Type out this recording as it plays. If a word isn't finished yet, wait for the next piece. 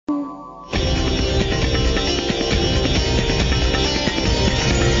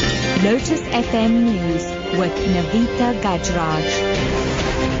Lotus FM News with Navita Gajraj.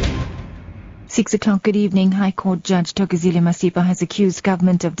 6 o'clock, good evening. High Court Judge Thokozile Masipa has accused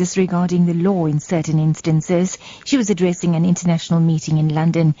government of disregarding the law in certain instances. She was addressing an international meeting in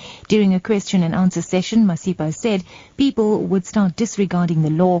London. During a question and answer session, Masipa said people would start disregarding the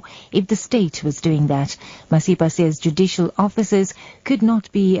law if the state was doing that. Masipa says judicial officers could not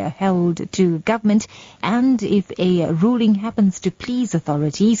be held to government, and if a ruling happens to please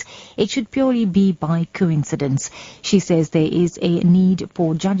authorities, it should purely be by coincidence. She says there is a need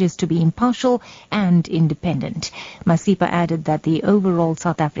for judges to be impartial and independent. Masipa added that the overall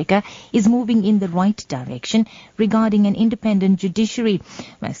South Africa is moving in the right direction regarding an independent judiciary.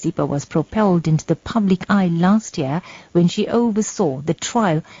 Masipa was propelled into the public eye last year when she oversaw the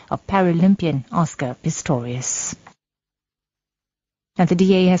trial of Paralympian Oscar Pistorius. And the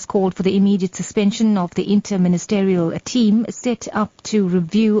DA has called for the immediate suspension of the interministerial team set up to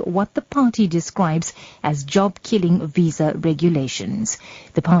review what the party describes as job-killing visa regulations.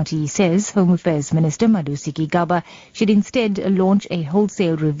 The party says Home Affairs Minister Malusi Gigaba should instead launch a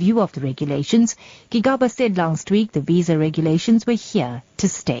wholesale review of the regulations. Gigaba said last week the visa regulations were here to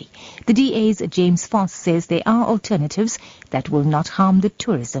stay. The DA's James Foss says there are alternatives that will not harm the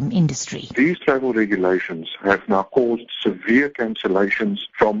tourism industry. These travel regulations have now caused severe cancellations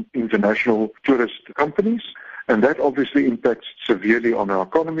from international tourist companies, and that obviously impacts severely on our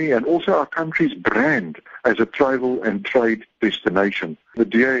economy and also our country's brand as a travel and trade destination. The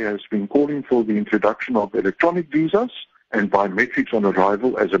DA has been calling for the introduction of electronic visas and biometrics on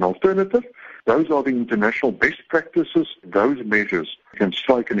arrival as an alternative. Those are the international best practices. Those measures can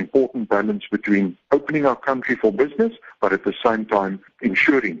strike an important balance between opening our country for business, but at the same time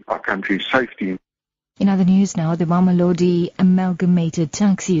ensuring our country's safety. In other news now, the Mamelodi Amalgamated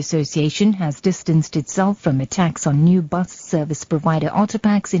Taxi Association has distanced itself from attacks on new bus service provider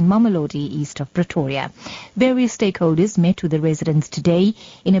Autopax in Mamelodi, east of Pretoria. Various stakeholders met with the residents today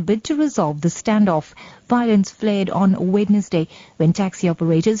in a bid to resolve the standoff. Violence flared on Wednesday when taxi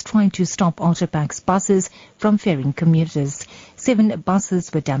operators tried to stop Autopax buses from ferrying commuters. 7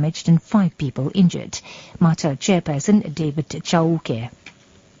 buses were damaged and 5 people injured. MATA chairperson David Chauke.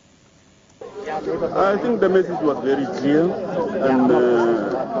 I think the message was very clear, and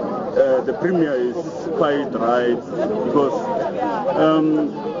the Premier is quite right, because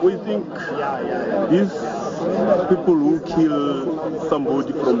we think these people who kill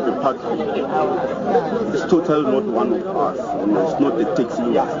somebody from the party is totally not one of us, and it's not a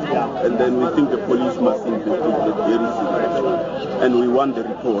taxi, and then we think the police must investigate very seriously, and we want the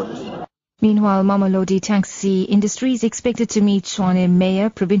report. Meanwhile, Mamelodi taxi industry is expected to meet Tshwane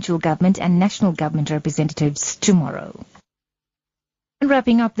Mayor, provincial government and national government representatives tomorrow. And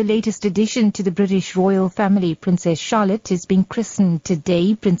wrapping up the latest addition to the British royal family, Princess Charlotte is being christened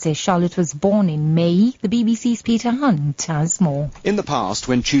today. Princess Charlotte was born in May. The BBC's Peter Hunt has more. In the past,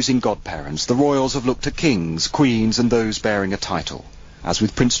 when choosing godparents, the royals have looked to kings, queens and those bearing a title. As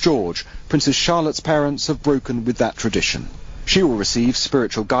with Prince George, Princess Charlotte's parents have broken with that tradition. She will receive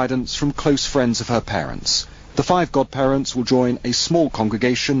spiritual guidance from close friends of her parents. The 5 godparents will join a small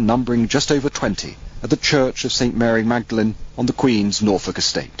congregation numbering just over 20 at the Church of St Mary Magdalene on the Queen's Norfolk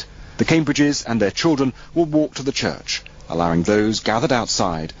estate. The Cambridges and their children will walk to the church, allowing those gathered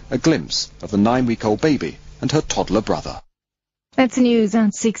outside a glimpse of the 9-week-old baby and her toddler brother. That's news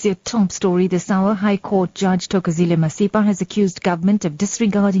at 6. Your top story this hour. High Court Judge Thokozile Masipa has accused government of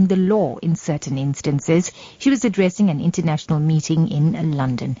disregarding the law in certain instances. She was addressing an international meeting in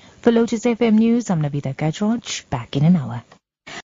London. For Lotus FM News, I'm Navita Gajraj. Back in an hour.